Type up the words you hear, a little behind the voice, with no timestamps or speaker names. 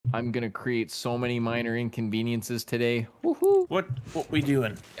I'm gonna create so many minor inconveniences today. Woohoo! What we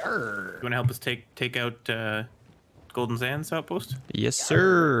doing? Yarr. You want to help us take out Golden Sands outpost? Yes,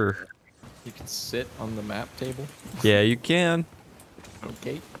 sir. You can sit on the map table. Yeah, you can.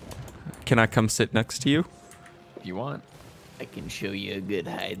 Okay. Can I come sit next to you? If you want. I can show you a good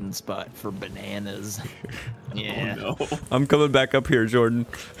hiding spot for bananas. Yeah. Oh, no. I'm coming back up here, Jordan.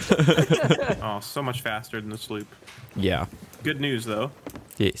 Oh, so much faster than the sloop. Yeah. Good news though.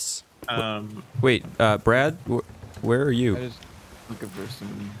 Yes. Um, Wait, Brad, where are I you? was looking for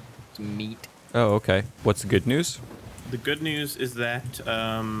some meat. Oh, okay. What's the good news? the good news is that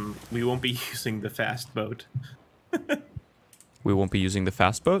we won't be using the fast boat. We won't be using the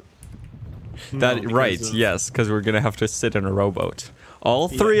fast boat? No, Right, because of- yes, because we're going to have to sit in a rowboat. All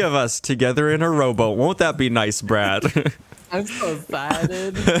three of us together in a rowboat. Won't that be nice, Brad? I'm so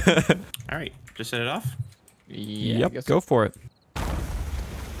excited. All right, just set it off. Yeah, I Yep, guess go for it.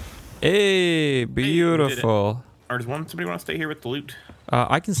 Hey, beautiful. Or does somebody want to stay here with the loot?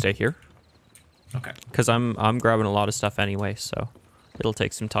 I can stay here Okay. because I'm grabbing a lot of stuff anyway, so it'll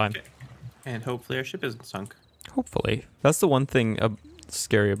take some time. Okay. And hopefully our ship isn't sunk. Hopefully. That's the one thing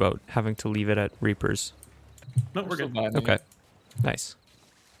scary about having to leave it at Reapers. No, we're good. Okay. Nice.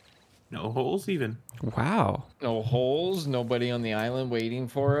 No holes even. Wow. No holes, nobody on the island waiting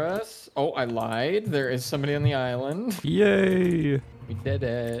for us. Oh, I lied. There is somebody on the island. Yay. We did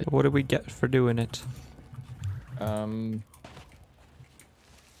it. What did we get for doing it?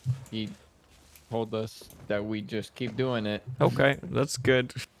 He told us that we just keep doing it. Okay, that's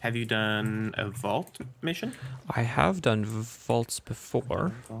good. Have you done a vault mission? I have done vaults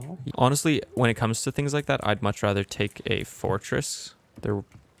before. Honestly, when it comes to things like that, I'd much rather take a fortress. They're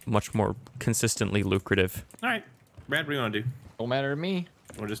much more consistently lucrative. All right. Brad, what do you want to do? Don't matter to me.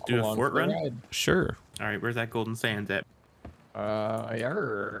 We'll just do Along a fort for the run? ride. Sure. All right, where's that Golden Sands at?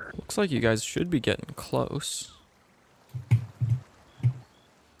 Yarr. Looks like you guys should be getting close.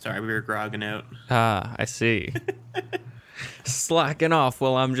 Sorry, we were grogging out. Ah, I see. Slacking off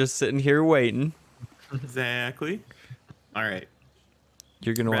while I'm just sitting here waiting. Exactly. All right.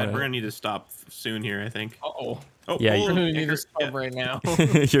 You're gonna Brad, we're want gonna need to stop soon here, I think. Uh-oh. Oh, Yeah, pull We're gonna need anchor. to stop right now.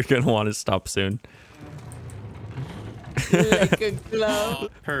 to. You're gonna want to stop soon. Like a glove.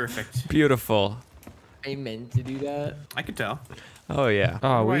 Perfect. Beautiful. I meant to do that. I could tell. Oh yeah.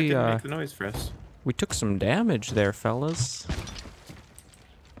 Oh, Why it we didn't make the noise for us. we took some damage there, fellas.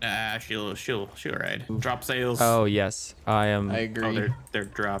 Ah, she'll ride. Drop sails. Oh yes, I am. I Oh, agree. they're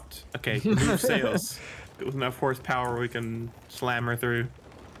dropped. Okay, move sails. With enough horsepower, we can slam her through.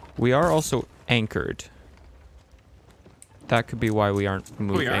 We are also anchored. That could be why we aren't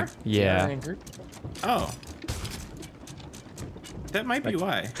moving. are? Yeah. Anchored. Oh. That might be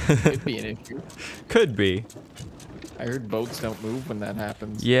why. Could be an issue. Could be. I heard boats don't move when that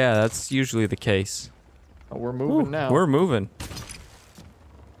happens. Yeah, that's usually the case. Oh, we're moving now. We're moving.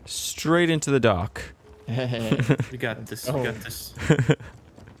 Straight into the dock. We got this. We got this.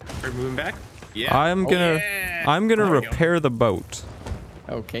 We're moving back. Yeah. I'm gonna yeah. I'm gonna There we go. repair the boat.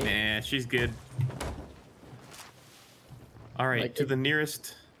 Okay. Nah, she's good. All right, Like to it- the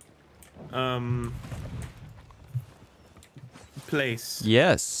nearest place.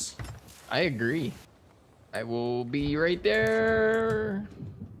 Yes. I agree. I will be right there.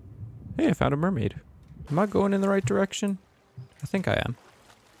 Hey, I found a mermaid. Am I going in the right direction? I think I am.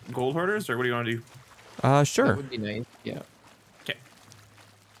 Gold hoarders, or what do you want to do? That Sure. would be nice. Yeah. Okay.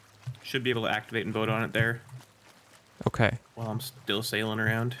 Should be able to activate and vote on it there Okay. while I'm still sailing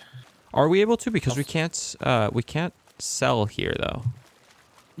around. Are we able to? Because we can't sell here though.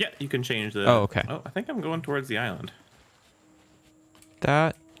 Yeah, you can change the. Oh, okay. Oh, I think I'm going towards the island.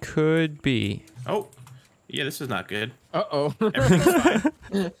 That could be. Oh, yeah, this is not good. Uh-oh. Everything's fine.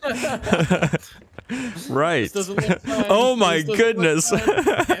 Right. Doesn't look fine. Oh my This doesn't look goodness.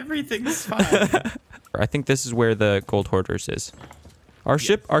 fine. Everything's fine. I think this is where the gold hoarders is. Our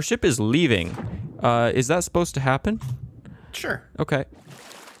ship is leaving. Is that supposed to happen? Sure. Okay.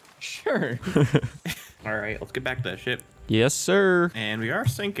 Sure. All right, let's get back to that ship. Yes, sir. And we are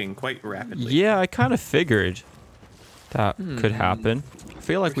sinking quite rapidly. Yeah, I kind of figured that could happen. I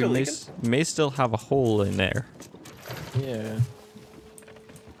feel like we We're may still may still have a hole in there. Yeah.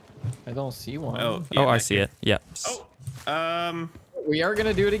 I don't see one. Oh, yeah, Oh, I back see here. it. Yeah. Oh, We are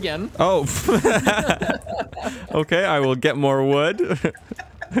gonna do it again. Oh. Okay, I will get more wood.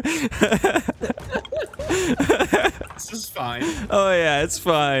 this is fine. Oh yeah, it's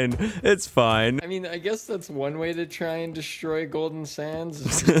fine. It's fine. I mean, I guess that's one way to try and destroy Golden Sands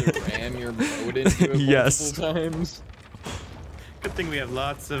is just to ram your boat into it Yes. multiple times. Good thing we have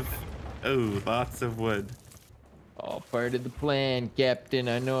lots of wood. All part of the plan, Captain.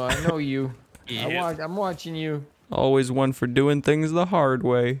 I know you. Yeah. I'm watching you. Always one for doing things the hard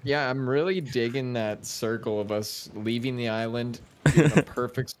way. Yeah, I'm really digging that circle of us leaving the island, doing a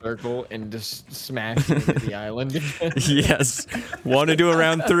perfect circle, and just smashing into the island again. Yes. Want to do a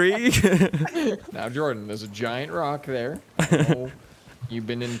round 3? Now, Jordan, there's a giant rock there. I know you've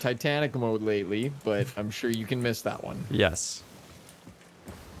been in Titanic mode lately, but I'm sure you can miss that one. Yes.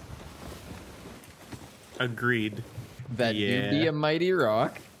 Agreed. That do be a mighty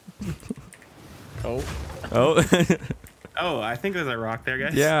rock. Oh, Oh. Oh, I think there's a rock there,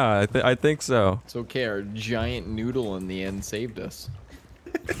 guys. Yeah, I think so. it's okay. Our giant noodle in the end saved us.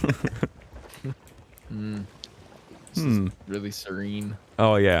 This is really serene.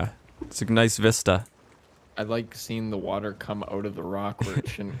 Oh, yeah. It's a nice vista. I like seeing the water come out of the rock where it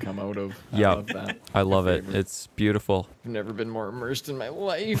shouldn't come out of. I Yeah. love that. I love My it. favorite. It's beautiful. I've never been more immersed in my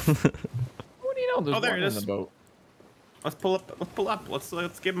life. What do you know? There's Oh, there water it in is. the boat. Let's pull up.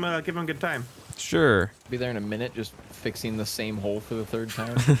 Let's give him a good time. Sure. Be there in a minute, just fixing the same hole for the third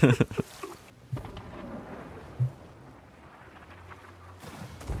time.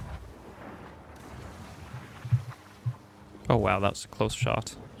 Oh, wow. That was a close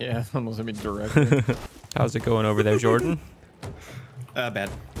shot. Yeah, almost hit me directly. How's it going over there, Jordan? Bad.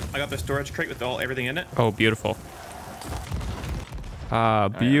 I got the storage crate with everything in it. Oh, beautiful. Ah,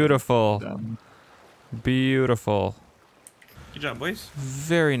 beautiful. Dumb. Beautiful. Good job, boys.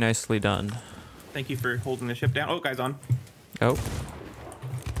 Very nicely done. Thank you for holding the ship down. Oh, guys, on. Oh.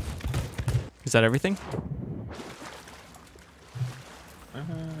 Is that everything?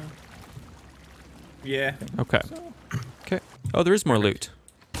 Yeah. Okay. Okay. Oh, there is more loot.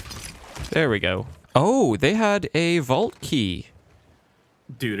 There we go. Oh, they had a vault key.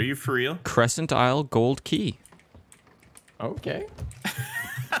 Dude, are you for real? Crescent Isle gold key. Okay.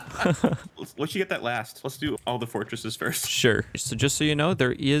 Let's you get that last. Let's do all the fortresses first. Sure. So just so you know,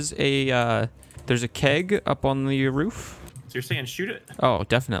 there is a there's a keg up on the roof. So you're saying shoot it? Oh,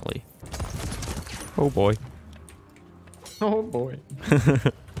 definitely. Oh boy. Oh boy.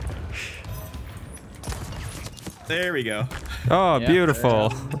 There we go. Oh, Yeah,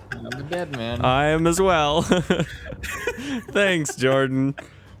 beautiful. I'm the dead man. I am as well. Thanks, Jordan.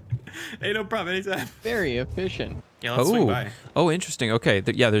 Hey, no problem. Anytime. Very efficient. Yeah, let's swing by. Oh, interesting. Okay.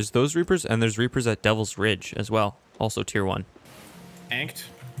 Yeah, there's those Reapers, and there's Reapers at Devil's Ridge as well. Also tier 1. Anked.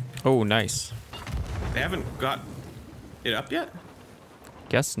 Oh, nice. They haven't got it up yet?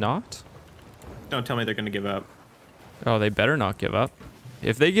 Guess not. Don't tell me they're going to give up. Oh, they better not give up.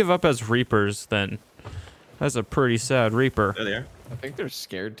 If they give up as Reapers, then that's a pretty sad Reaper. There they are. I think they're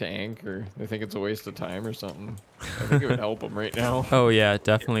scared to anchor. They think it's a waste of time or something. I think it would help them right now. Oh, yeah, it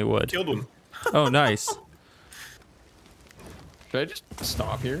definitely would. Killed one. Oh, nice. Should I just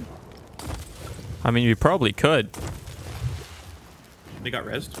stop here? I mean, you probably could. They got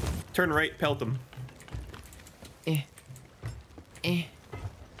rezzed. Turn right, pelt them.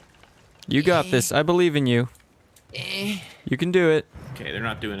 You got this. I believe in you. You can do it. Okay, they're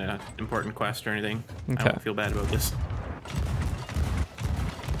not doing an important quest or anything. Okay. I don't feel bad about this.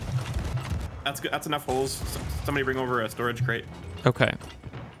 That's good. That's enough holes. Somebody bring over a storage crate. Okay.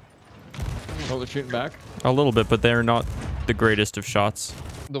 Oh, they're shooting back. A little bit, but they're not the greatest of shots.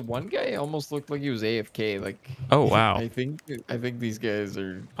 The one guy almost looked like he was AFK. Like, Oh, wow. I think these guys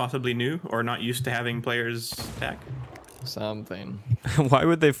are Possibly new or not used to having players attack. something. Why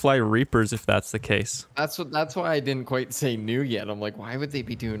would they fly Reapers if that's the case? That's why I didn't quite say new yet. I'm like, why would they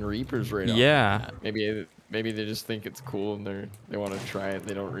be doing Reapers right off the Yeah. bat? Maybe they just think it's cool and they want to try it.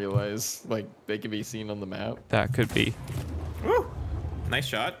 They don't realize like they can be seen on the map. That could be. Woo! Nice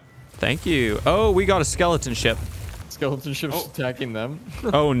shot. Thank you. Oh, we got a skeleton ship. Skeleton ships Oh. attacking them.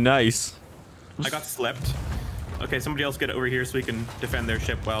 Oh, nice. I got slept. Okay, somebody else get over here so we can defend their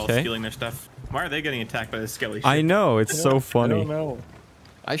ship while Okay. stealing their stuff. Why are they getting attacked by the skelly ship? I know. It's so I funny. don't know.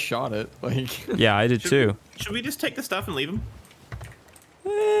 I shot it. Like, Yeah, I did too. Should we just take the stuff and leave them?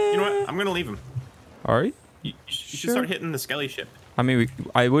 You know what? I'm gonna leave them. All right. You should Sure. start hitting the skelly ship. I mean,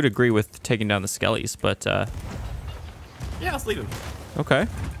 I would agree with taking down the skellies, but Yeah, let's leave them. okay.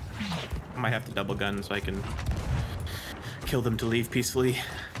 I might have to double gun so I can kill them to leave peacefully.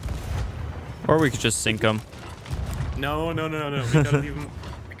 Or we could just sink them. No. We gotta leave them.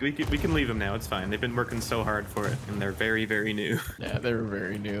 We can leave them now. It's fine. They've been working so hard for it, and they're very, very new. yeah, they were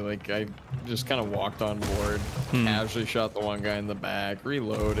very new. Like, I just kind of walked on board, casually shot the one guy in the back,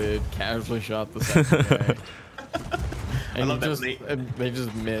 reloaded, casually shot the second guy. And love that just, Nate. and they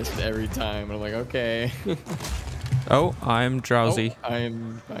just missed every time. And I'm like, okay. Oh, I'm drowsy. I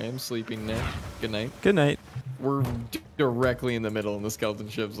am sleeping now. Good night. Good night. We're directly in the middle, and the skeleton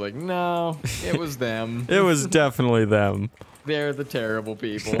ship's like, no, it was them. It was definitely them. They're the terrible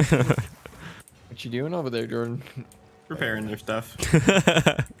people. What you doing over there, Jordan? Repairing their stuff.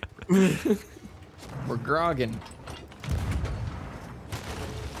 We're grogging.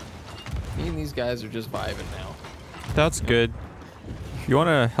 Me and these guys are just vibing now. That's good. You want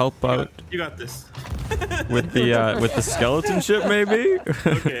to help out You got this. with the skeleton ship, maybe?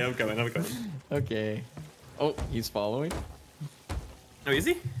 Okay, I'm coming. Okay. Oh, he's following? Oh, is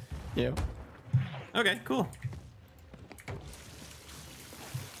he? Yeah. Okay, cool.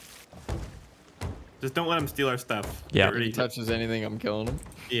 Just don't let him steal our stuff. Yeah. Get If he ready. touches anything, I'm killing him.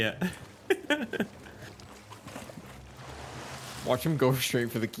 Yeah. Watch him go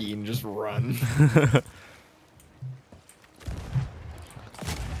straight for the key and just run.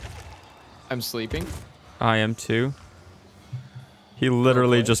 I'm sleeping. I am too. He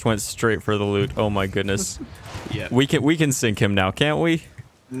literally Okay. just went straight for the loot. Oh my goodness. Yeah. We can sink him now, can't we?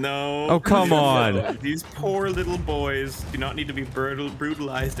 No. Oh, come on. These poor little boys do not need to be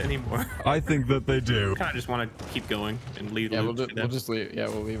brutalized anymore. I think that they do. Kind of just want to keep going and leave. Yeah, the we'll loot to we'll them. just leave. Yeah,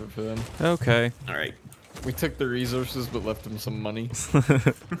 we'll leave it for them. Okay. All right. We took the resources, but left them some money.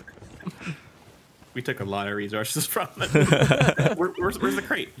 We took a lot of resources from them. Where's the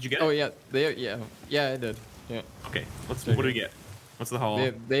crate? Did you get it? Oh yeah, yeah, I did. Yeah, Okay. What do we get? What's the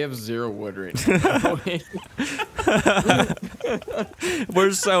haul? they have 0 wood right now.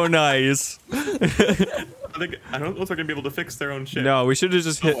 We're so nice. I don't know if they're gonna be able to fix their own ship. No, we should have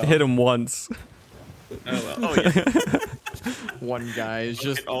just hit him once. Oh well. Oh yeah. One guy is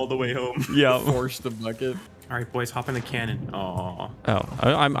just Get all the way home. Yeah. forced the bucket. All right, boys, hop in the cannon. Aw. Oh,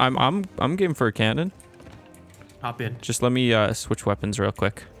 I'm game for a cannon. Hop in. Just let me switch weapons real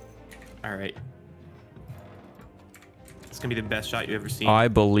quick. All right. It's gonna be the best shot you've ever seen. I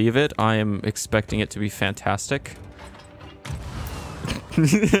believe it. I am expecting it to be fantastic.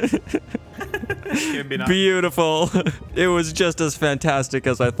 Maybe not. Beautiful. It was just as fantastic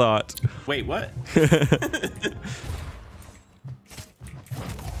as I thought. Wait, what?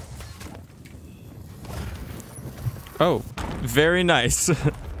 Oh, very nice.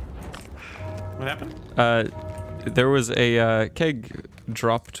 What happened? There was a keg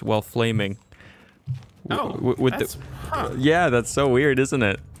dropped while flaming. Oh, with that's, yeah, that's so weird, isn't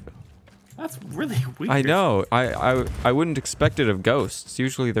it? that's really weird. I know. I wouldn't expect it of ghosts.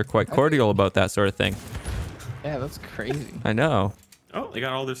 Usually they're quite cordial about that sort of thing. Yeah, that's crazy. I know. Oh, they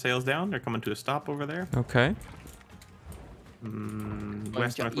got all their sails down. They're coming to a stop over there. Okay.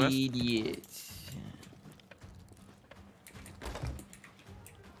 West, northwest. Idiots.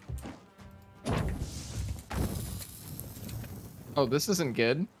 Oh, this isn't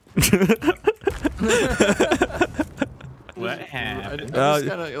good. What happened? I just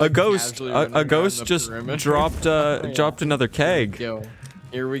kinda, like, a ghost. casually running A around ghost the just perimeter. dropped dropped another keg. Go.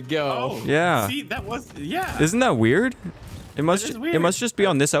 Here we go. Oh, Yeah. See, that was yeah. Isn't that weird? It must is it weird. must just be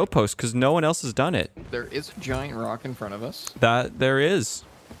on this outpost because no one else has done it. There is a giant rock in front of us. That there is.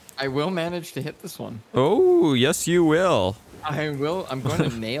 I will manage to hit this one. Oh, yes, you will. I will. I'm going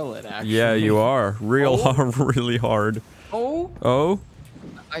to nail it, actually. Yeah, you are. Real Oh. hard, really hard. Oh, Oh.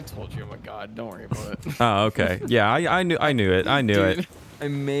 I told you I'm a god. Don't worry about it. Oh, okay. Yeah, I knew it. I knew Dude, it. I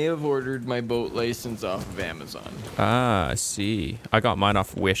may have ordered my boat license off of Amazon. Ah, I see. I got mine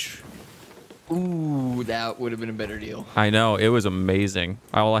off Wish. Ooh, that would have been a better deal. I know. It was amazing.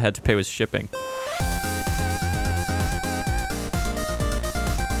 All I had to pay was shipping.